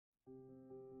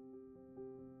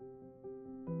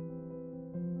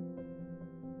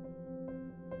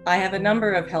I have a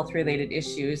number of health-related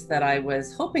issues that I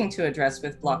was hoping to address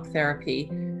with block therapy.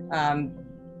 Um,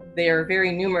 they are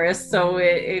very numerous, so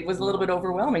it was a little bit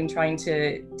overwhelming trying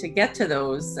to get to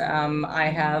those. I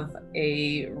have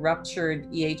a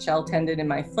ruptured EHL tendon in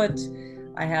my foot.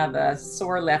 I have a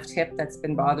sore left hip that's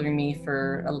been bothering me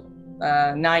for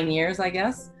 9 years, I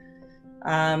guess.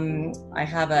 I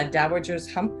have a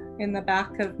dowager's hump in the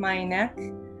back of my neck.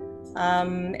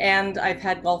 And I've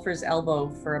had golfer's elbow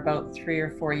for about 3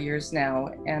 or 4 years now,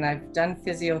 and I've done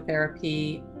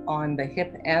physiotherapy on the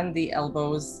hip and the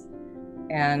elbows,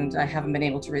 and I haven't been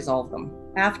able to resolve them.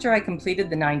 After I completed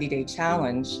the 90-day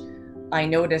challenge, I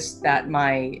noticed that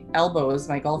my elbows,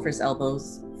 my golfer's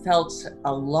elbows, felt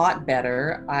a lot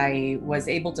better. I was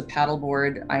able to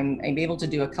paddleboard. I'm able to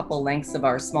do a couple lengths of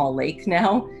our small lake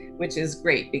now, which is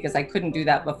great because I couldn't do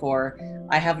that before.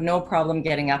 I have no problem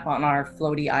getting up on our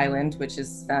floaty island, which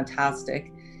is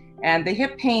fantastic. And the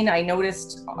hip pain I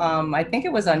noticed, I think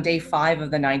it was on day 5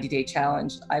 of the 90-day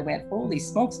challenge. I went, holy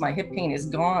smokes, my hip pain is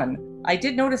gone. I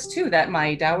did notice too that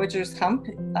my dowager's hump,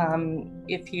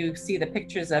 if you see the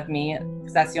pictures of me,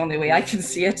 because that's the only way I can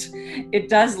see it, it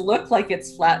does look like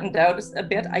it's flattened out a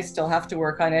bit. I still have to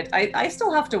work on it. I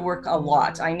still have to work a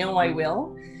lot. I know I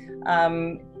will.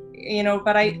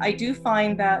 But I do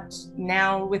find that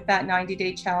now with that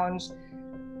 90-day challenge,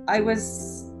 I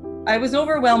was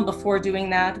overwhelmed before doing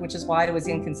that, which is why I was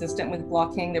inconsistent with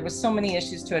blocking. There were so many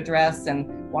issues to address,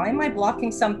 and why am I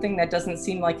blocking something that doesn't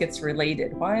seem like it's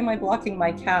related? Why am I blocking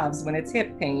my calves when it's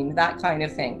hip pain? That kind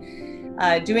of thing.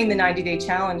 Doing the 90-day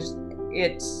challenge,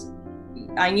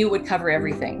 I knew it would cover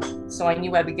everything. So I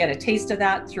knew I would get a taste of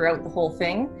that throughout the whole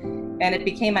thing. And it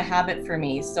became a habit for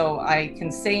me. So I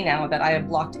can say now that I have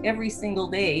blocked every single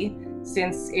day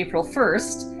since April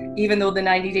 1st, even though the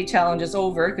 90-day challenge is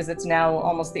over, because it's now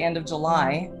almost the end of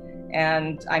July.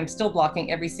 And I'm still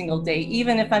blocking every single day,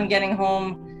 even if I'm getting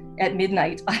home at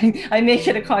midnight. I make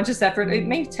it a conscious effort. It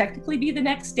may technically be the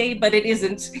next day, but it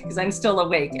isn't, because I'm still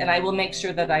awake. And I will make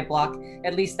sure that I block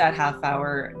at least that half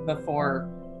hour before,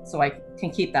 so I can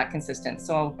keep that consistent.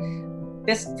 So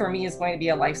this for me is going to be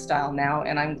a lifestyle now,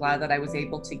 and I'm glad that I was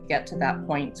able to get to that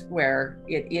point where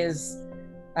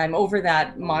I'm over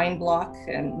that mind block,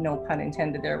 and no pun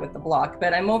intended there with the block,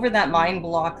 but I'm over that mind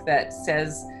block that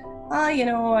says, even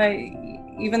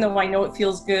though I know it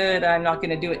feels good, I'm not going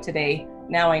to do it today.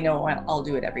 Now I know I'll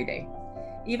do it every day.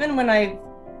 Even when I've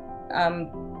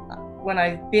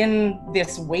been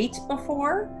this weight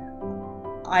before,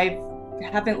 I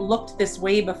haven't looked this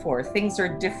way before. Things are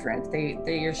different.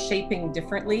 They are shaping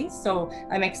differently. So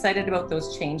I'm excited about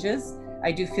those changes.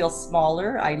 I do feel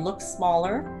smaller. I look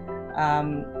smaller.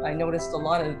 I noticed a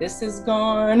lot of this is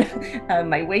gone.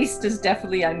 My waist is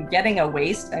definitely, I'm getting a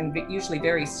waist. I'm usually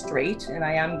very straight, and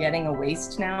I am getting a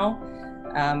waist now.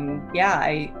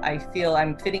 I feel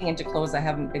I'm fitting into clothes I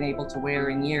haven't been able to wear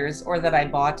in years, or that I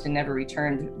bought and never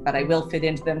returned, but I will fit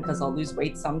into them because I'll lose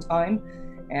weight sometime.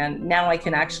 And now I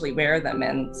can actually wear them,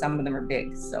 and some of them are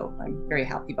big. So I'm very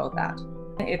happy about that.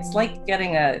 It's like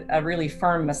getting a really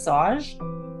firm massage,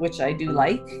 which I do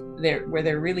like, where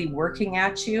they're really working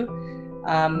at you.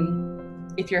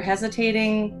 If you're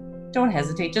hesitating, don't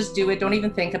hesitate, just do it. Don't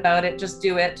even think about it, just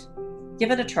do it. Give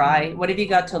it a try. What have you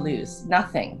got to lose?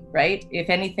 Nothing, right? If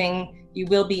anything, you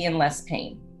will be in less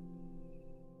pain.